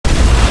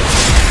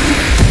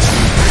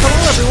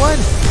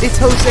It's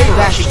Jose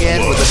back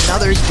again with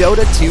another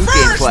Dota 2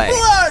 gameplay.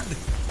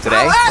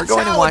 Today, we're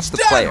going to watch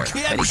the player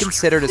that he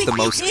considered as the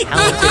most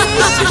talented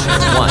Position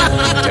 1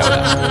 in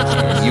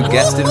Dota. You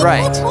guessed it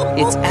right,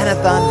 it's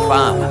Anathan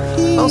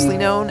Pham, mostly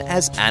known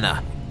as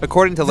ANA.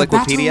 According to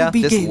Wikipedia,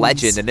 this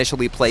legend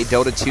initially played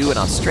Dota 2 in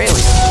Australia,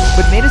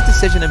 but made his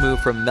decision to move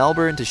from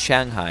Melbourne to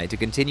Shanghai to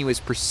continue his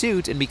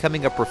pursuit in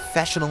becoming a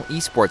professional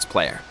esports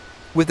player.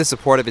 With the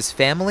support of his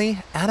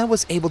family, ANA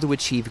was able to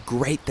achieve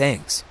great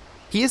things.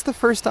 He is the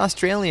first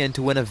Australian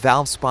to win a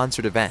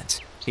Valve-sponsored event.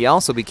 He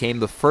also became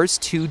the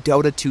first 2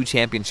 Dota 2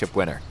 championship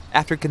winner,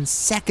 after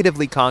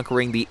consecutively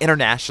conquering the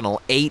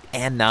international 8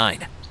 and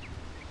 9.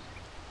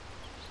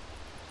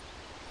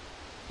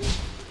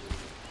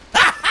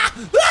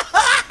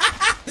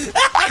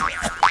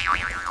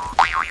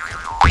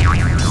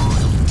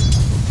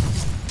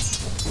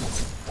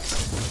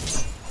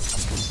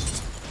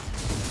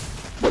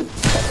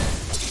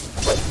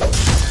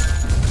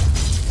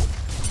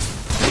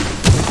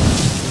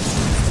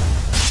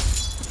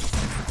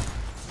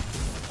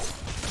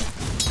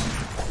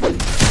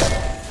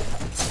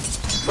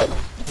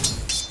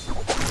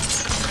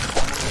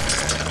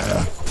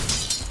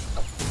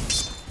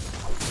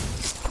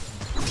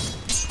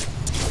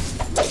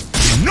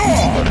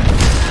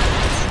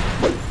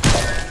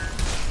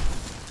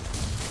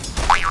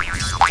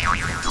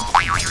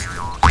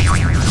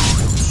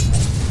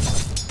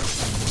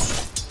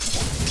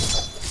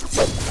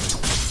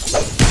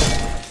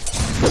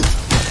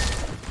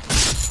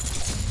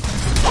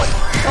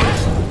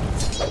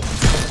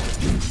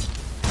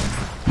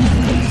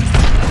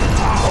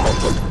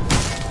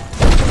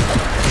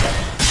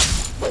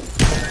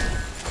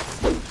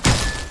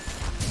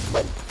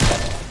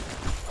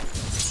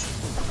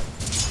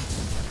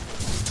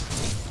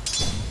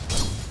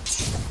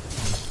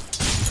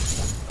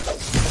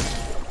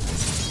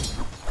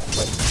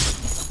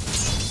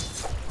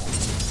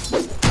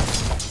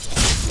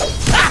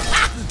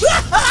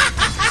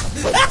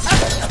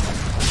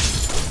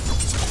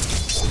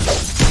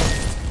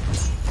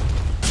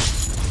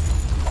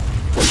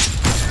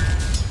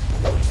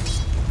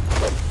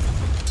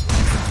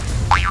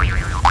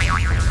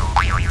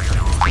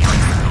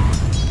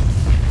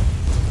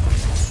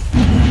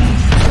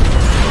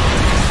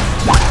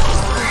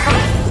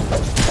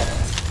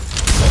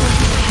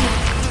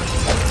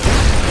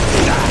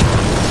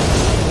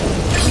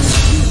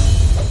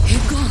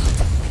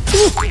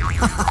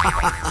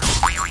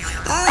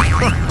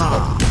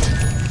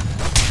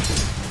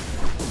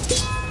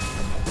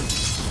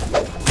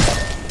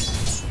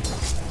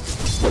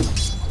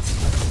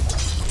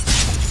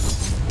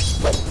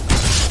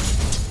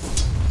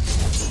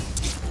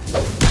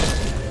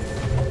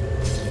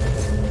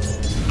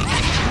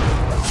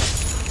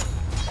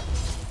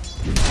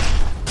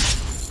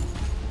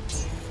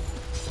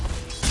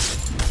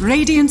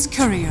 Radiant's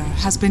courier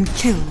has been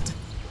killed.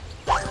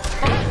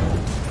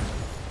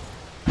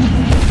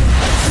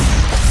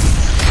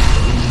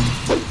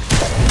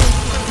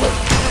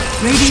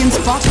 Radiant's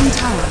bottom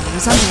tower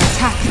is under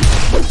attack.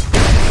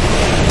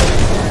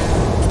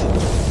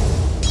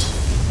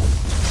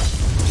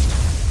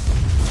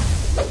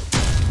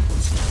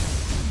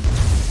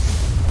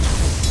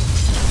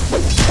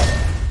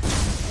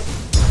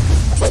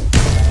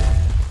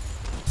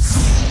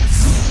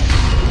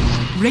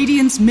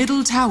 Radiant's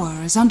middle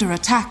tower is under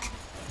attack.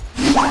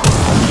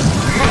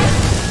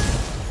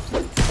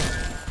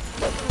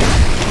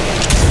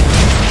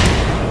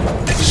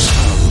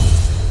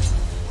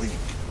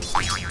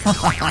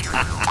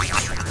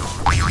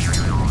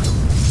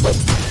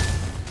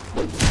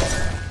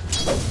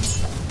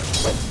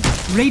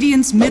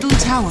 Radiant's middle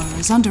tower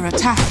is under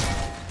attack.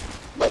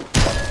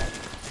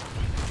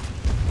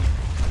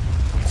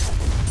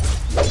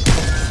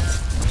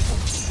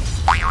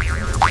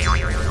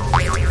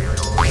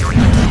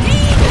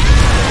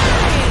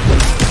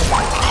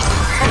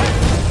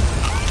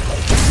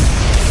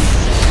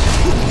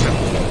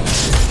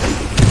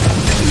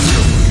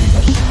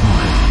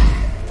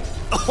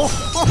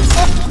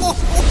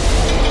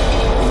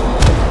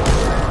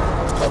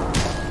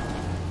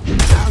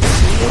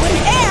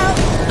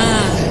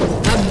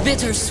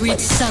 Bittersweet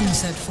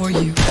sunset for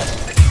you.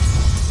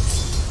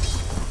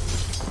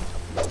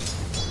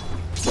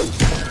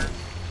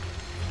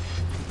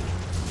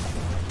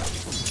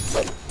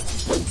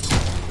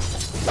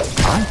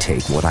 I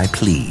take what I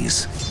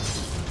please.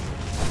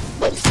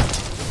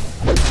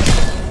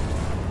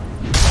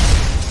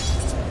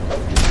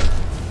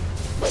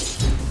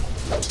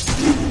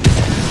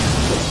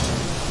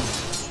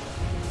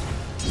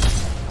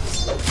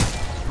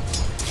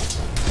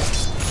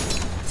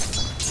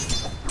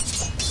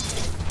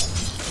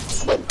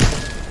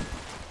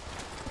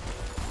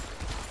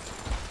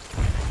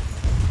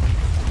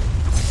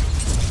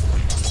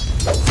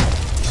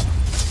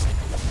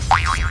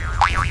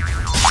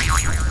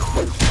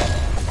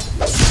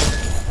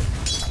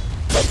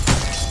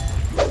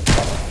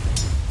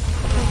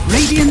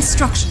 Radiant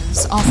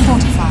structures are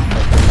fortified.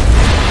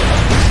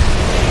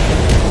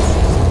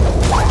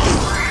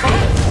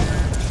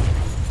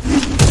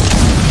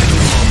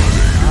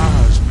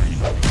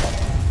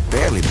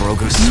 Barely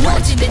Kroger's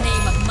Not sweat. in the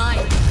name of my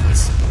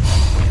needs.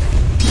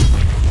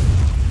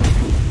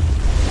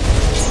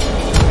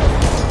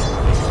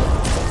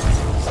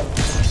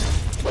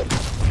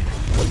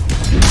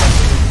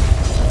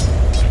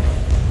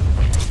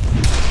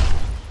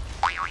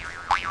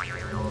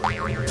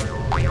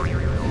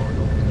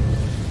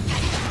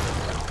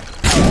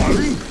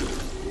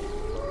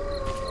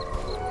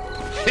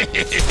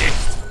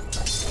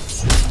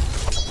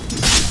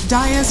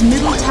 Dire's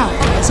middle tower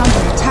is under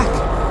attack.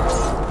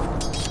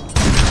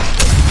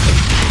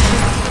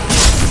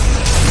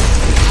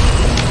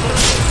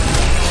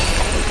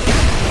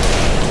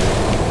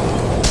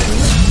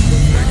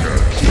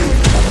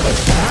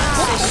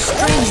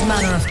 Strange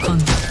manner of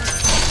conduct.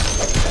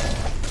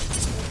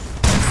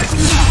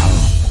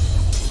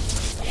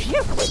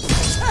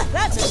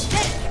 That's a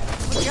stick!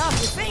 Put you off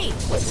your feet!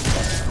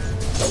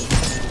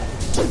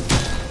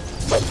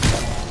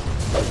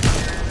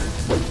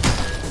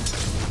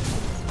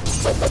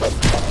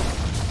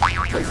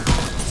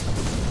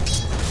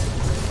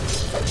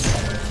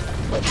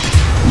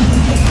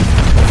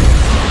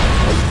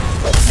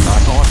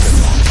 Not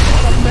orthodox,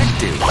 but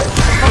effective.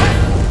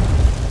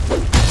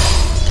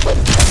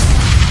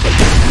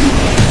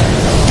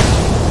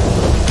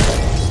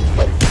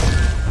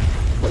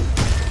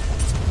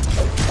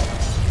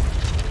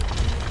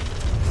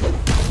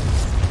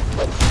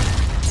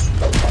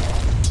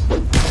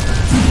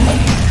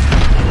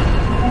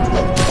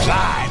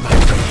 Fly, my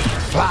friend,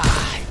 fly.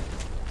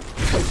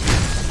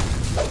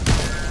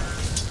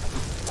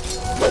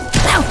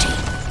 Bounty!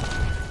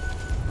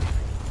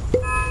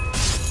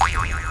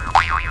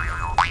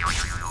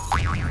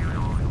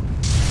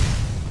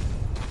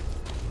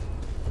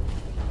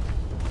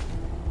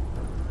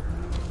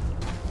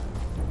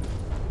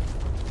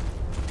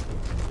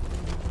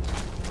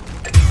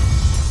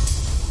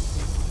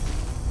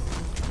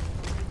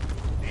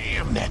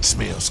 Damn, that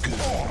smells good.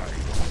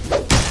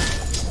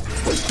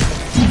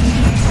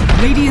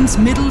 Radiant's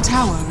middle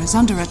tower is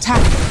under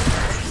attack.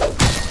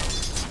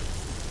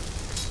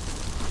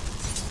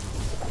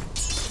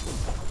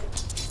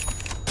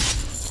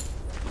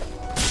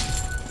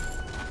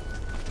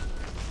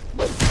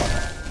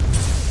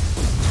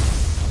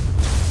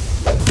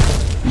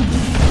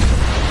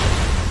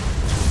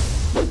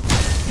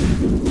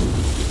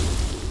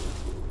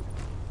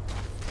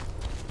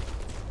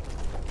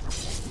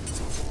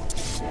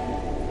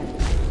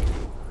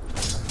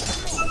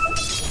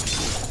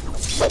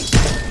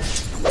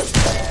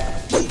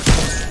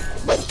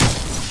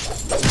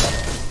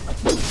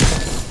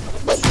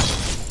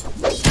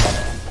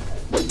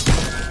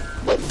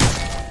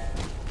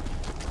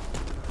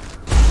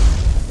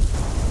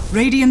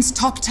 Radiant's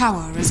top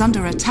tower is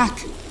under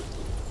attack.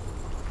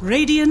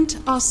 Radiant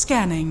are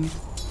scanning.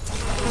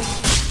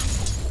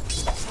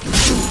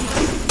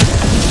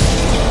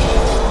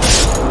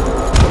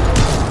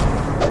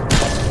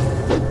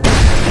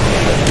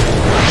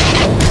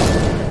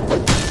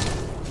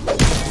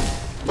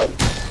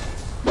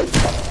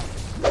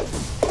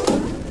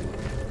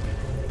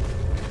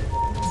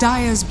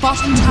 Dire's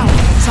bottom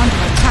tower is under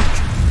attack.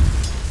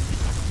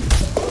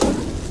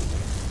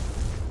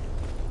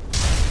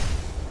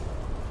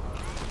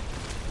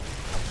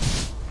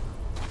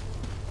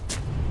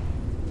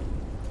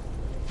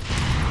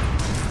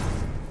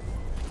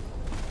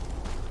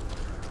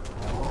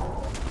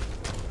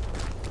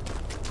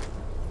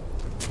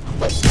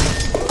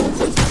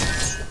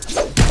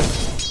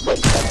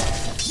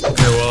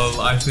 Okay,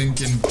 well, I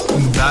think in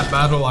that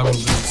battle I will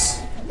lose.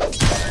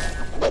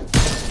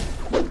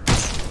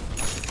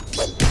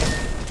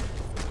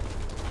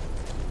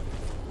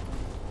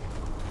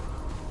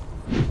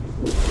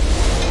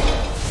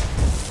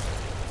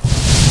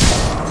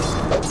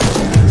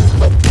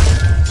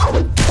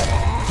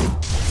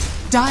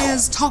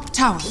 Dire's top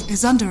tower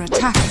is under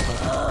attack.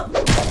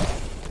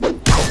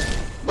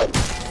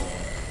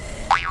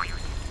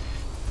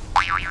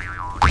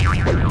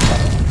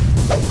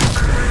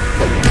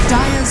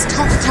 Dire's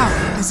top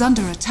tower is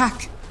under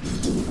attack.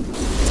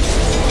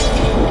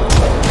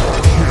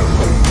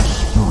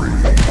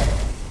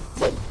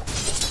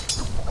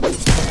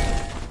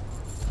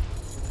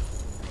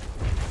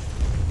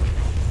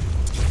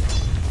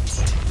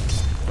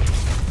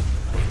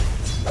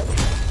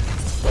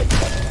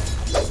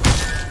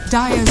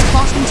 Dire's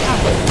bottom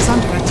tower is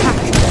under attack.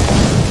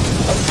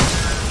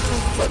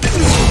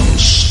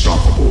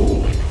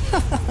 Unstoppable.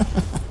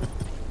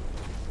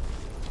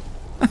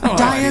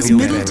 Dire's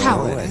middle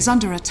tower is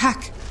under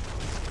attack.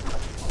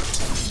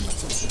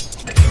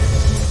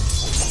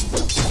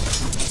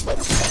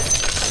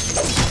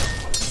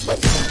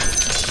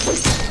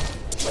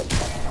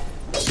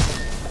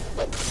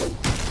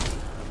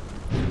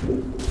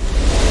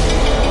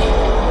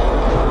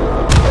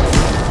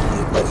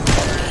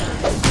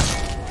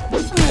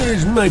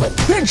 Where's my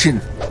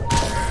pension?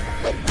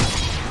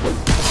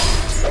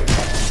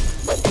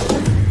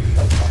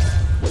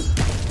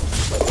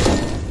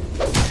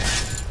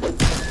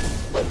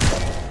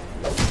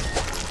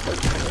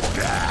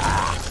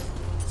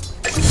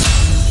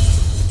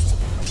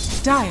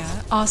 Dire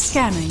are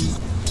scanning.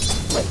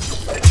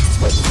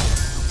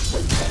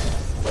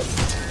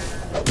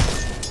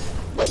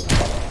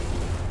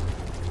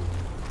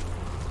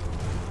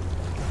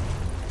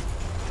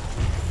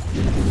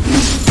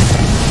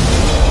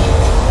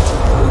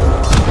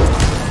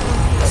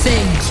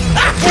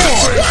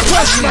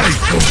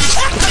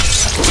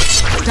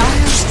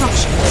 Dire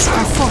structures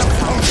are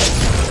fortified.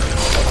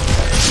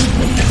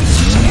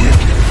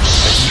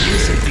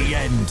 This is the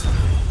end.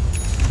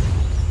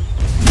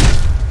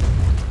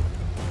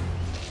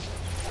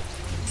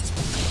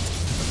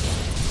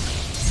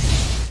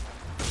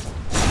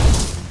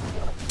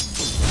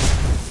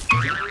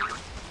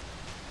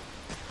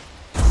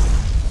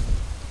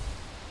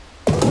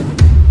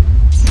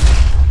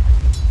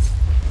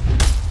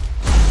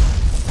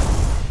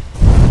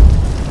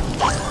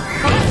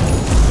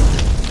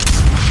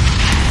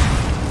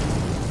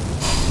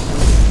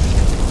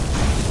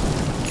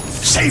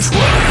 Safe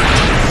word.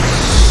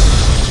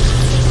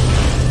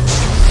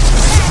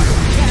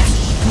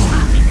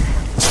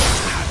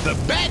 The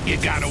bet you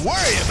gotta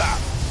worry about.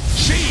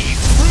 She's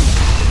fruit.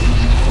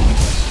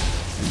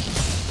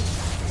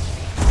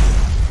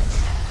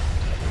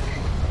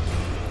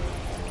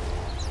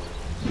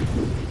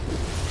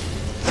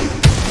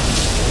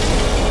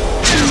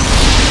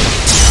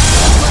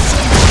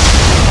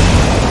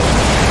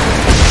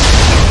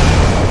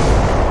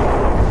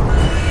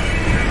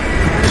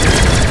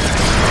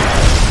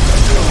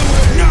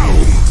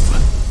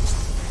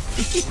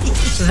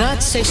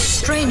 That's a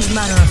strange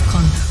manner of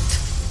conduct.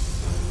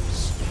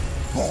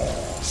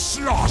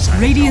 Slaughter.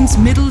 Radiant's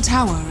middle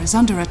tower is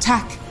under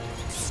attack.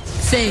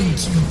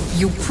 Thank you,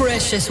 you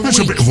precious That's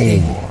a weak bit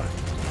thing. more.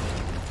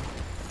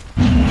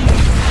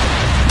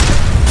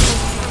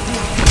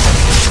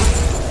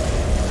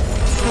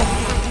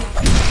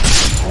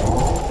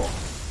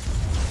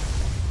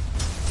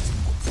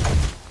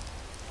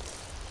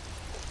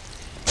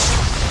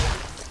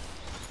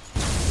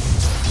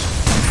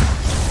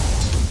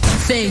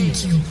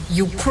 Thank you,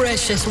 you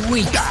precious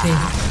weak thing.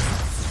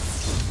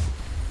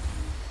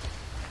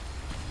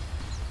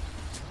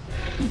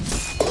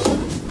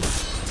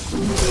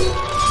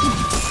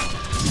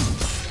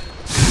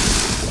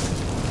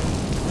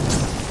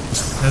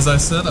 As I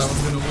said, I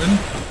was gonna win.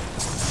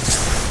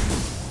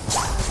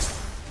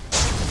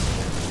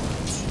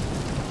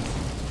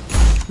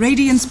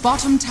 Radiant's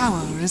bottom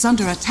tower is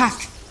under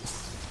attack.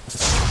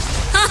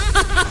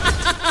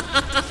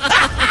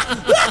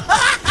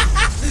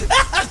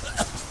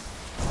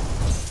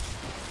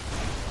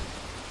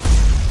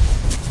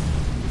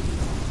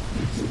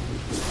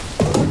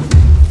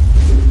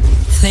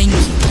 Thank you.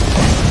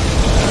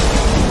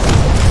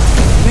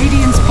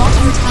 Radiant's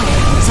bottom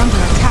tower is under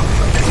attack.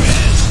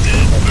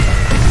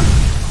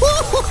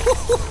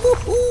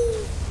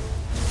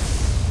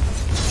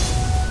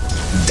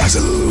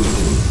 Dazzle.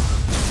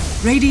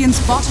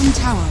 Radiant's bottom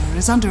tower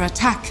is under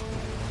attack.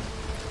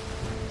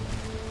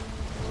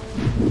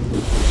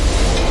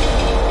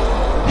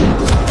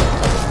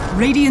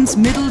 Radiant's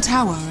middle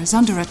tower is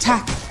under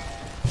attack.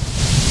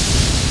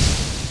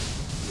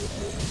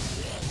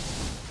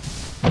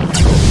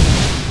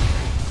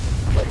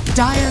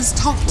 Dire's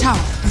top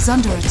tower is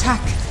under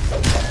attack.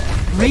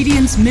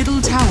 Radiant's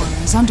middle tower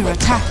is under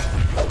attack.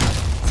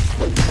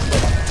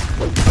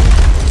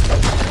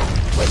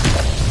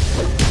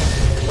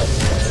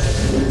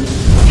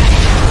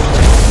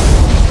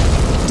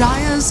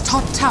 Dire's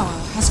top tower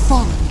has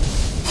fallen.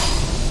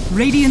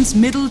 Radiant's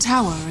middle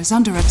tower is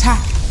under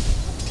attack.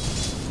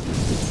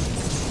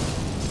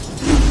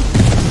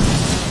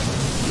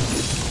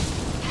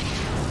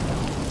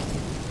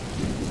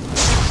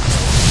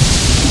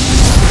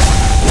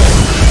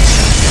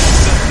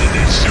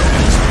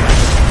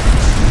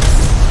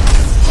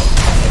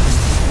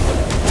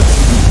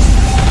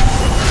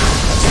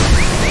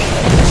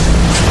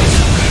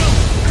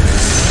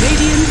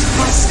 Radiant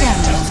are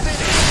standing.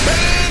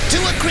 To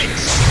a crit.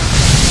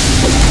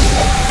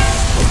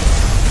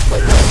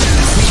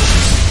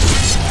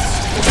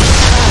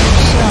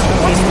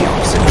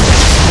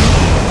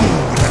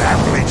 An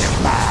average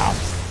mouth.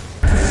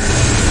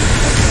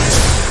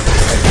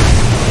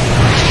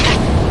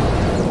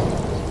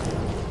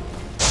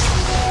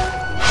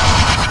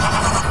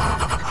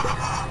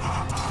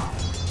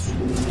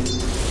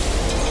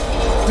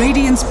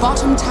 Radiant's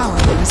bottom tower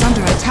is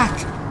under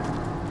attack.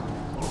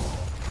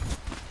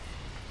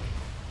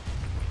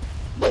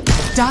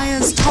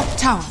 Dire's top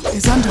tower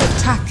is under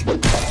attack.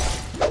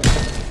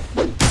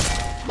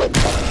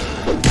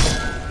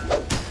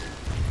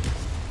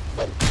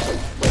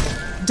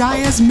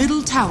 Dire's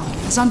middle tower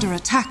is under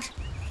attack.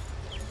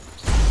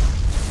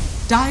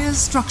 Dire's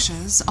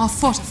structures are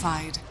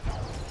fortified.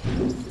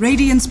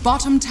 Radiant's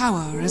bottom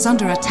tower is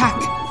under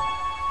attack.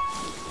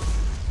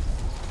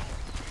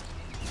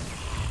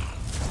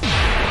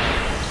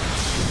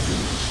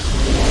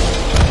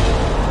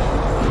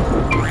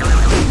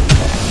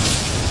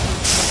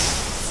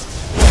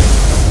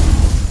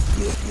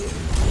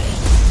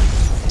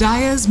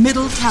 Dire's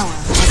middle tower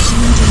has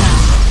been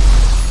denied.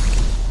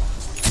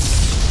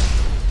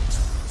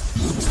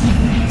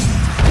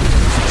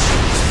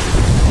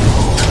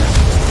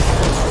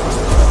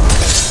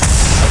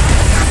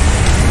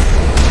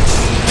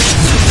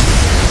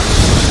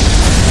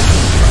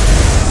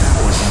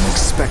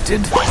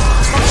 disappointed.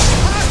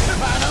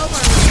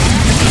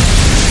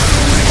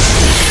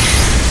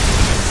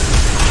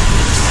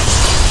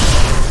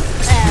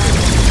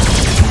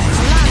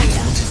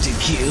 Wanted to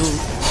kill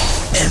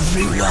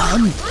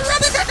everyone.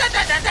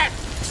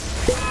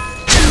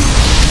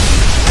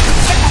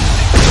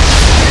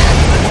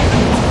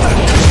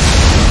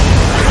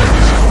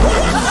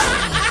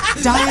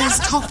 Dire's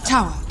top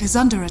tower is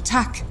under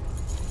attack.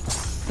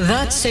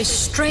 That's a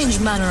strange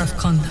manner of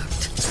conduct.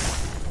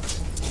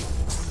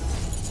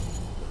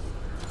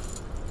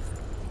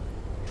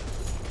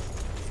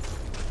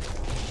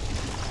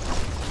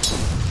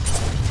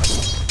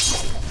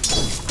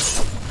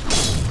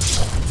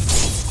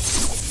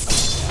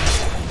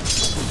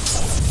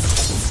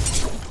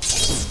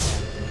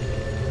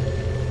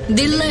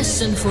 The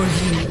lesson for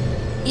you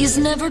is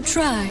never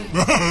try.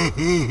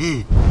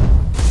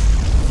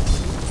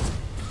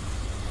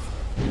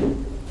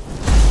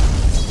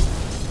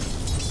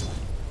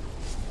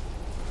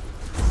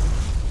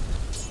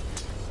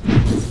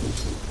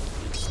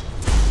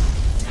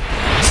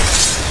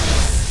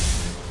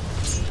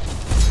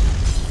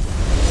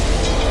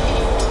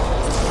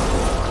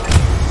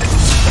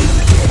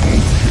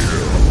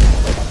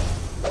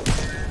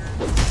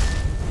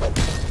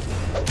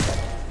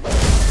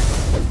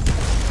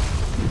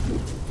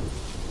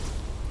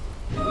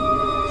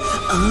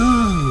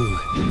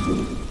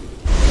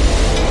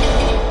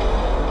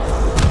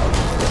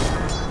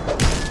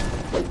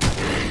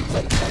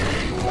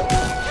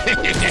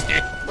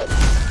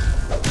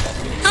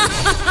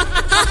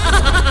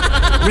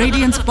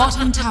 Radiant's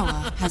bottom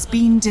tower has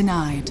been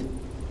denied.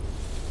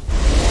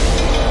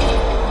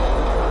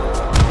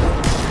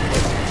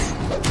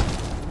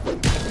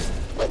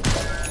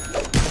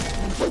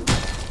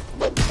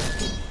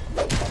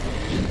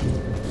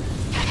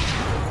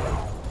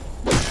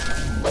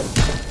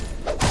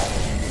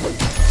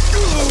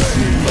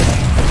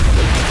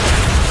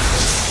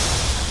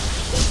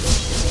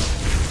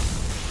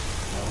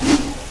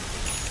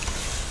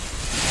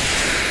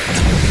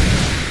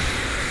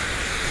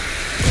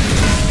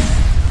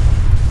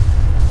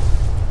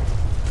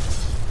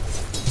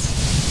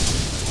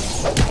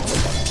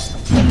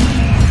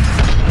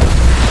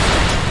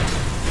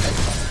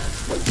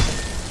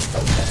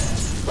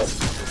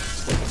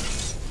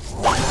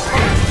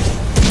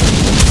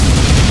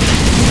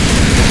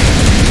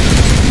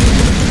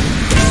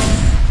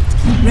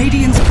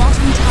 Radiant's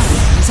bottom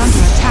tower is under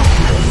attack.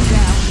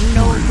 Down,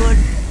 no good.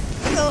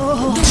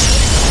 Oh.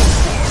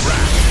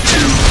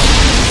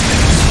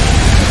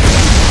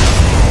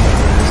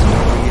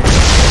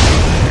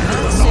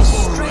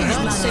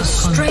 That's a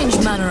strange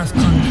manner of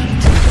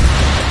conduct.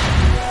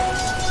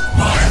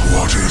 My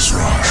waters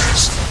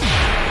rise.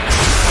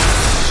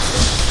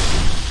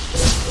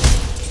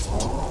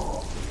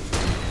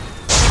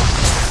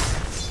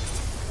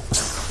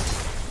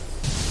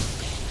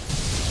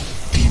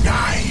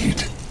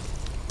 Denied.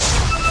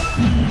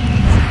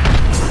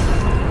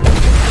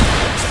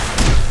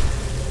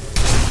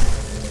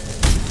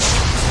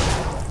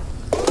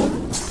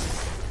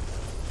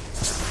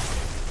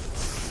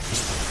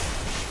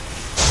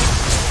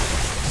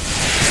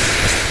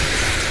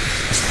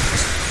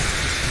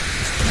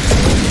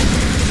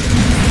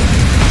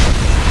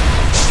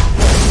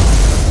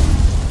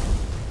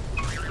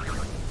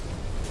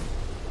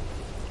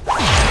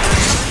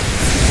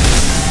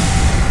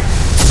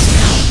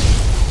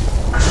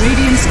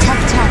 Radiant's top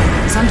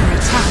tower is under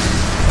attack.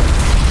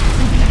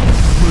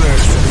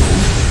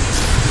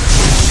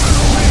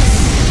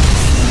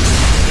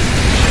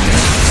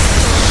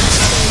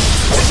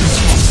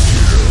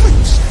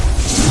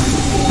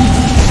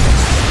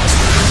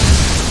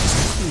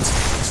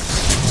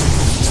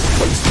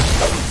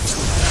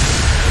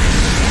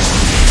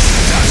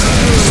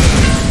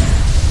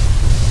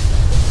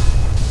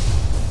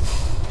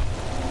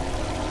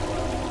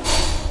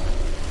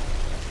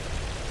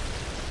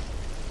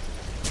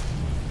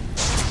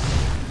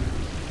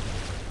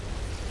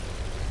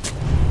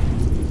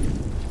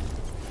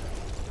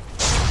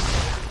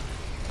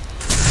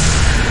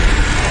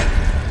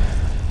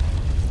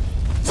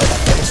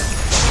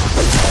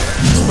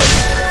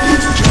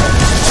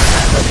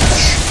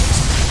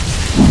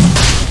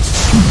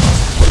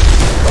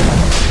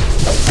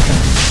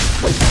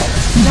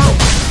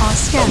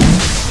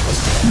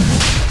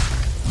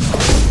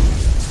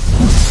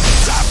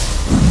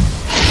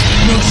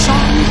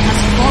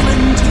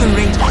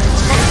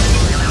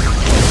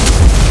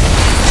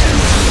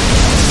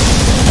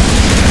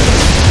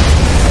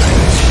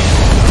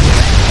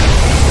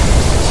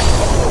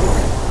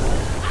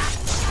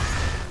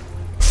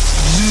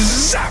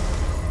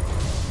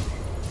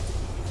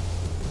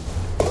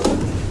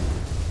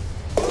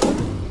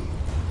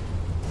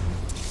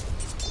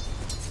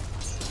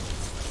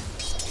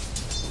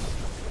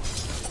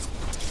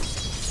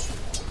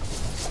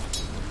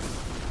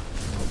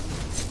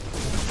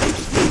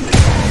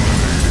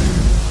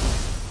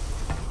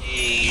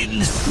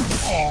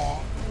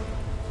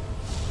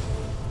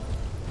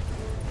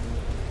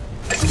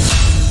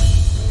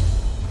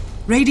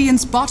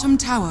 Radiant's bottom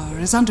tower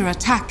is under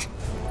attack.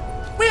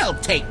 We'll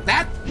take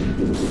that.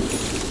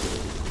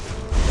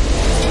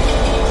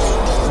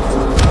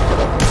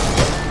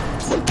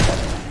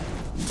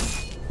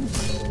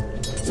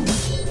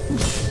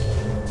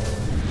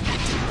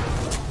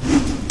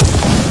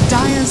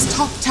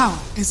 top tower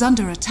is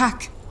under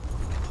attack.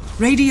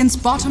 Radiant's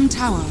bottom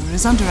tower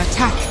is under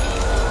attack.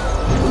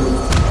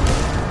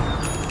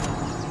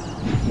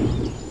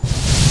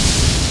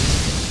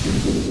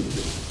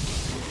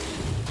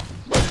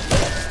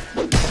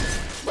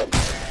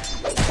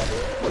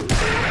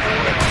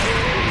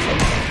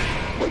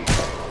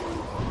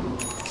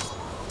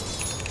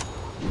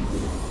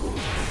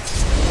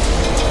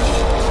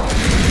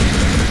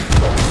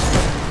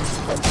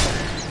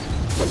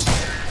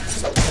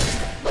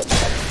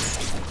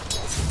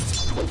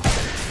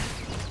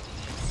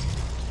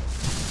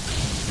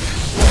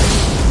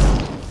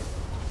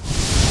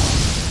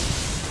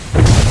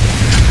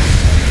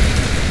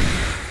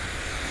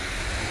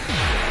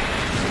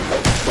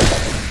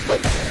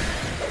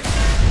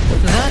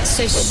 That's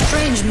a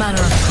strange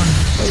manner of conduct.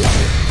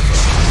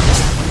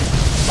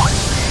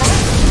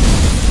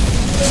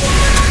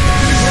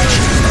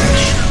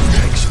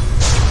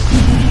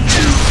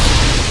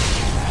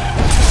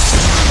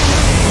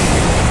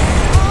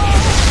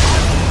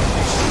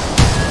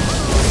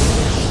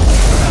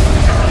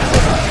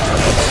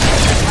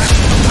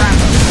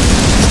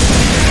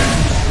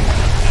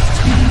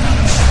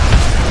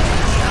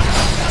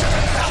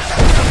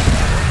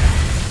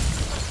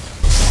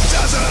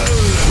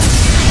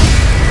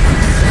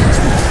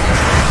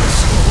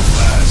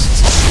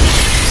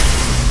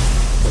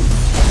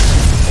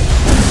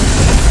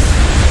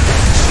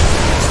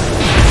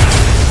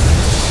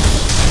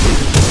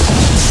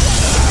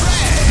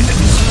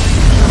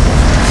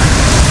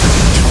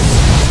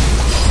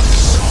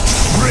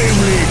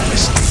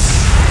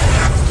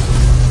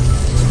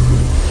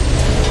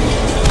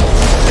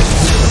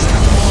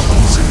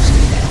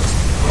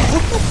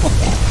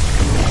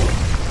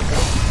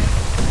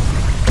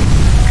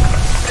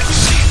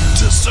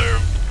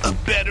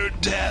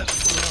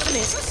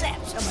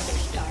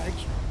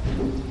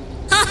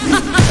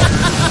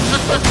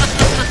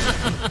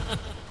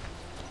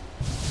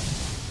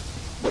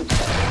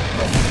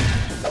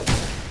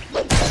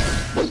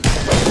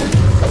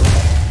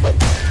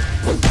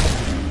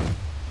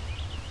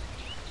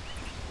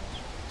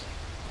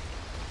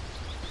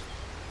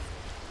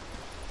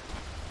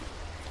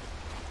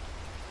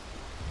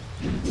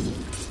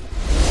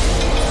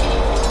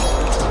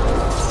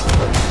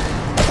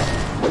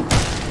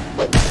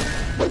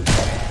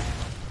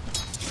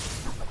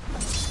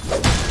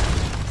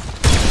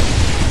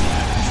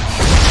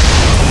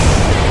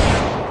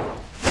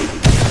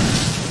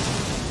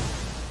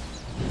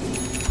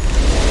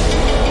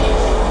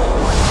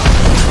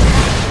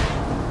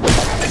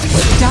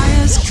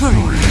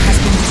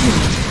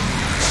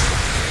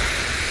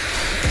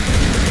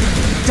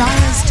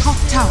 Dire's top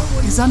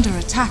tower is under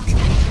attack.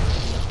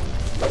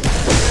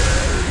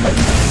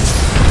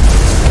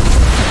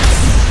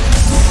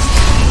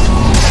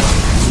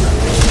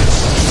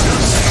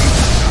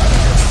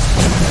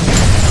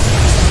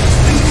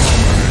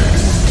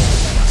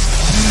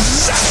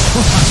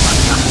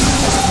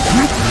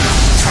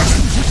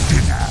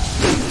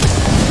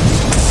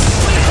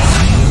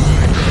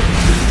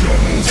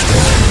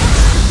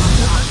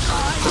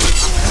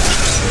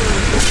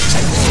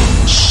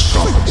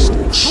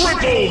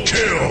 Triple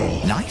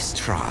kill! Nice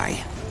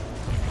try.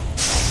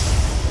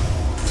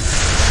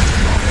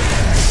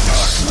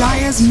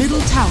 Dire's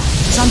middle tower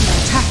is under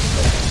attack.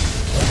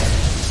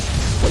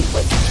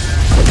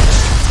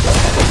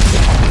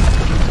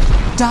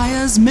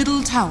 Dire's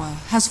middle tower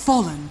has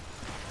fallen.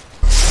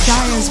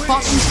 Dire's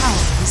bottom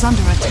tower is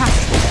under attack.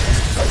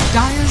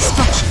 Dire's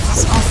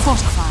structures are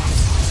fortified.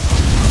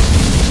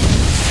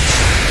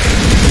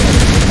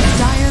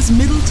 Dire's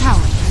middle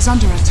tower is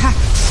under attack.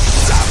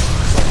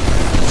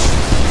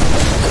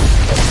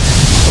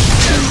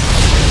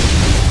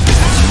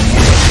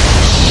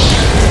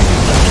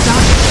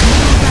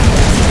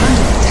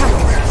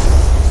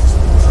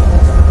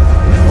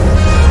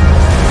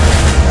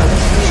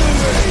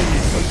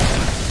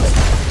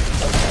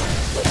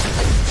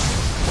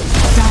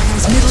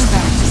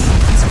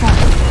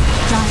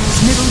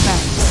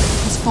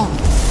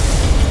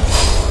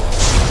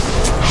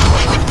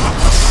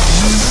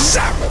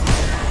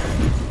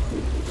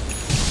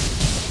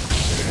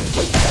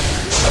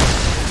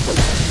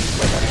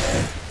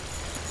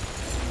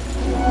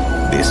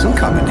 This'll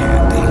come in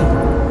handy.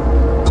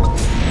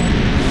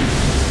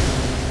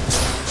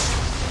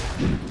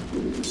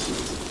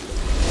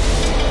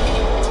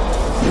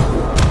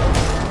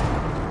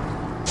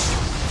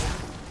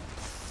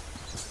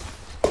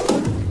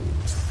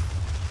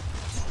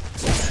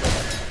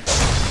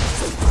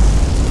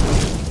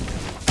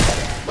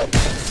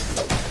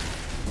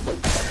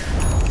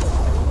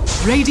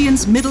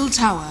 Radiant's middle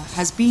tower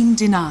has been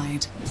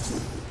denied.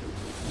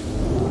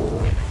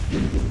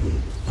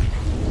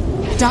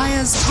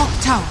 Dire's top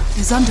tower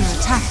is under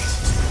attack.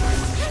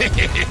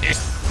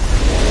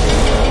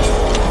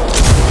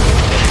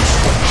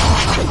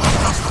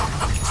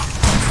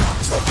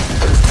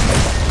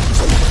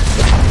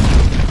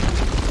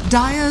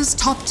 Dire's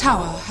top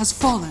tower has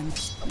fallen.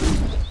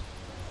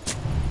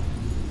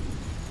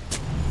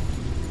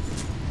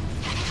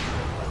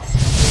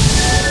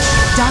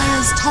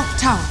 Dire's top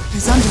tower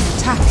is under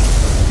attack.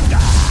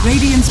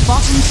 Radiant's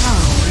bottom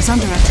tower is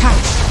under attack.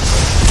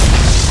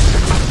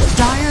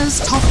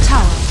 Dire's top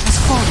tower has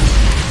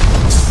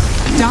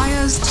fallen.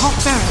 Dire's top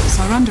barracks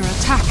are under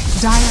attack.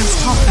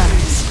 Dire's top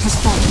barracks has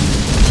fallen.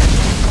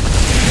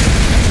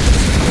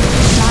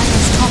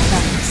 Dire's top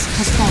barracks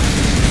has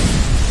fallen.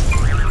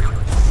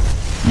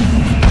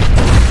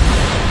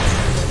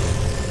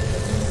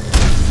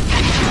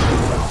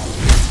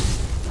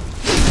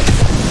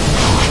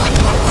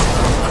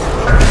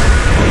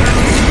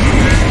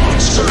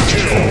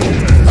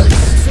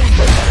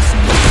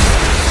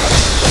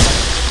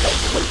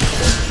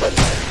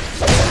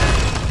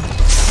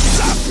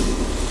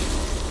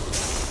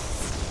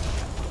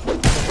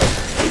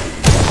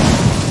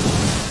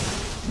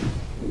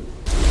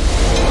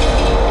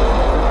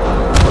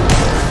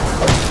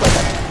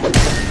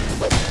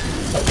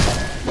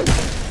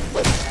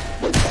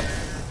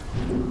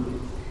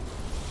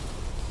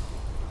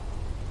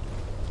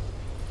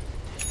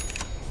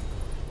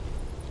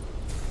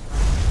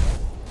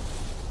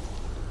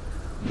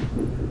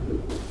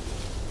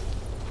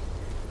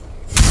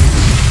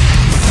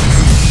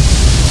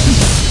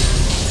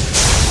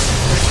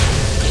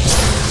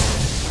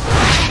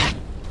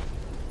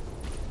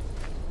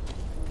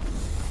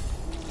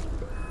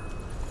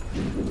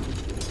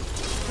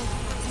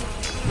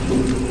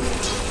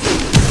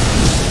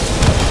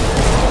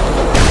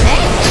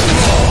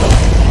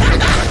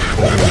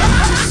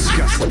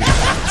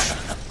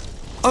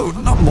 Oh,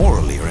 not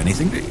morally or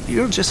anything.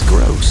 You're just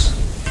gross.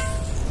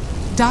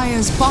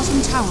 Dire's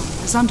bottom tower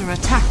is under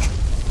attack.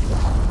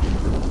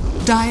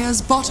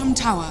 Dire's bottom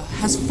tower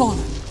has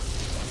fallen.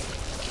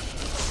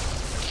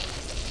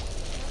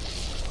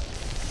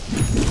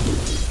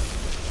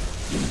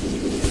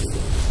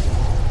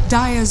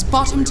 Dire's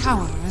bottom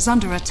tower is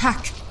under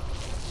attack.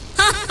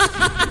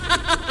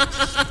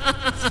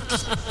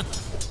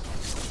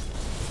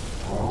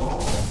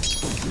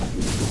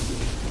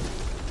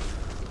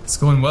 It's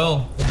going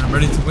well. I'm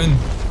ready to win.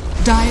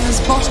 Dire's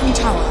bottom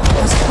tower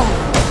has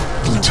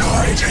fallen. The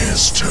tide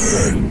has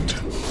turned.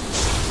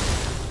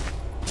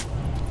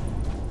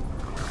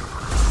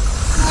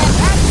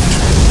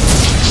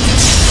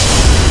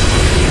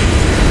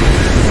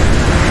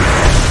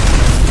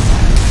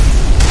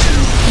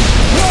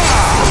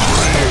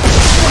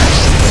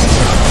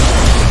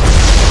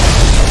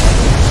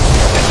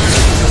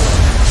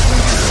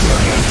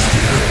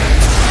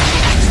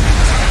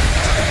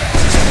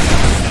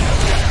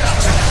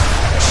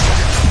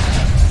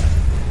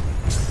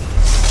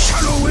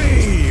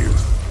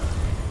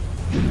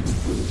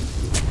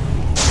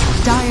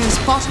 Dire's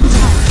bottom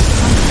tower is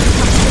under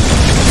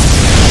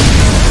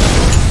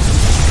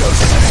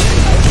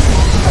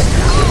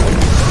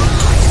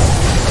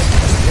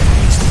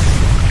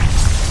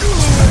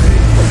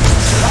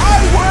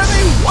Die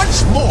worthy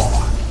once more.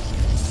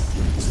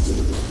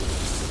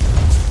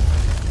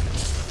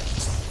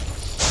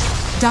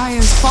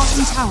 Dire's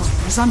bottom tower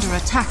is under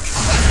attack.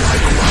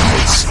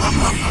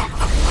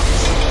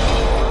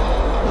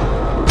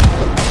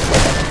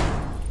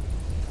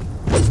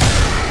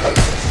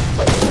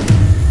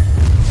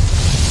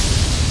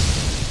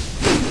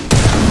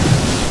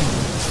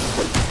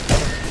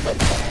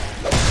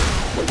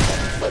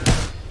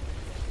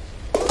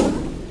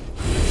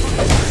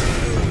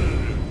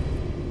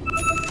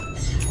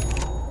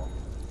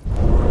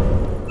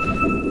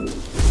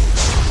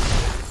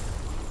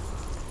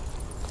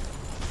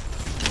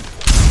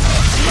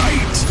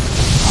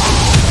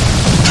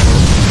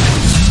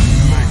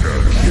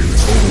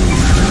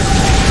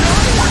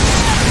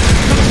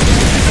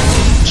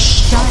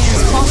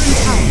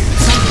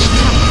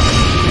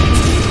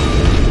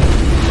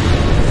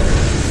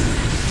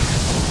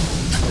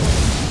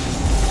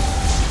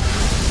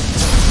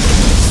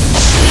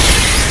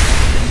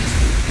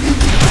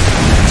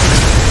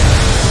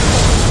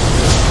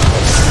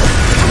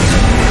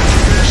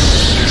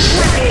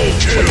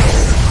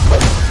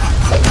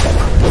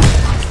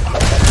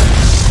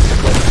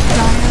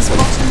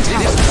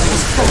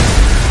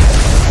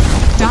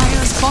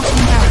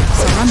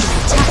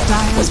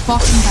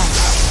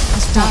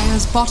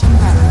 Dire's bottom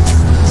barracks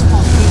has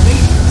fallen. The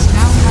Radiants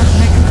now have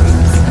mega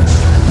creeps.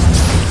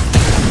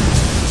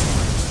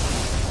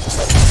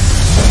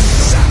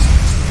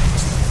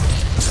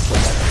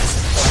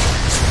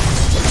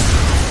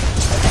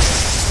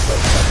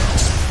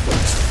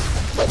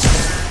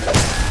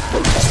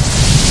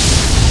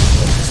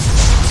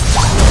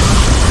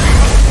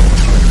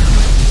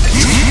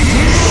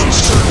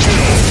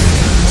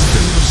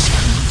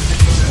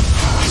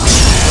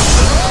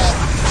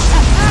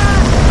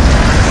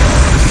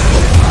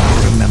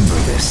 Remember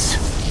this.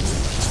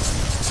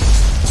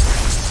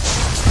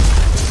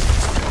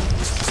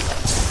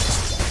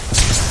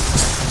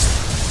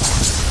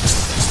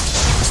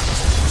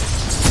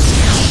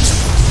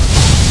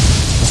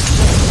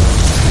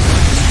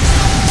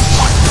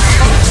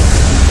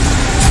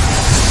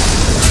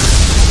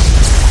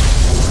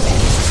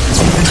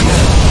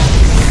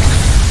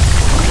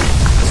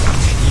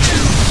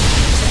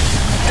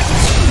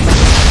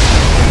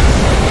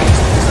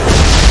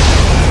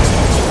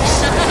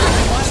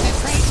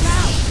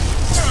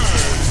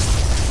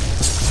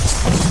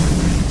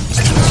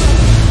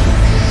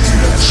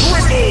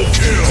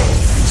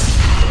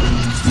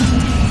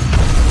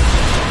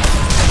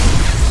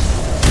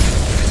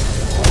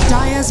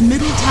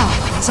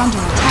 under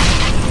attack.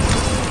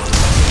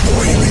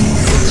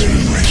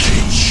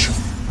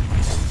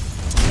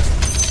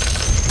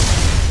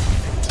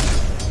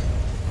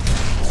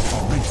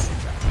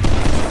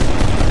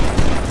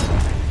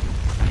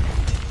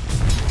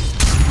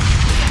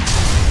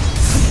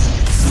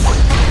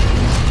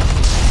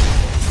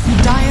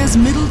 Dire's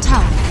middle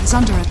tower is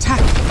under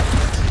attack.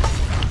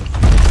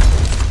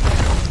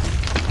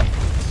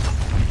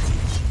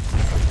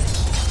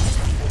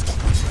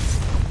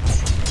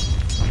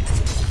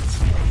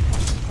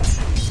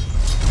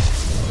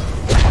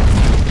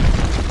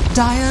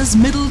 Dire's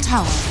middle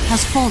tower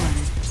has fallen.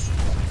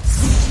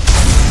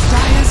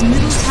 Dire's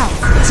middle tower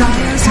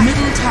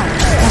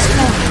has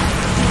fallen.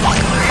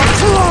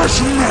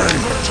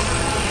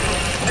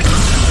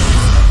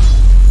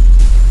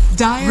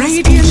 Dire's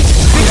Radiant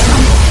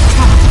victory.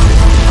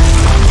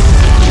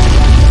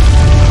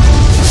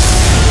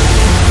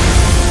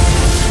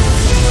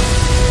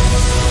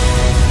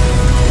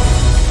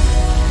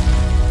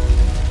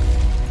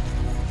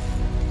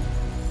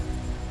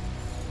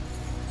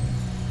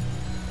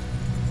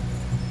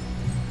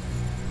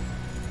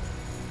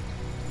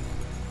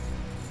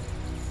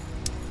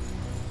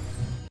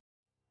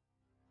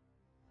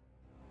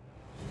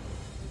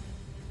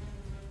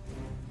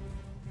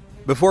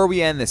 Before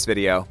we end this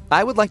video,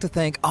 I would like to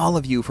thank all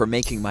of you for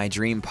making my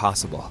dream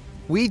possible.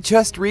 We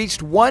just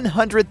reached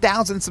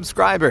 100,000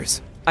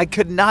 subscribers. I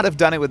could not have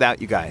done it without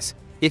you guys.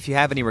 If you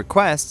have any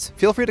requests,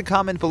 feel free to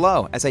comment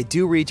below, as I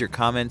do read your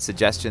comments,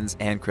 suggestions,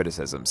 and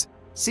criticisms.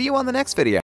 See you on the next video.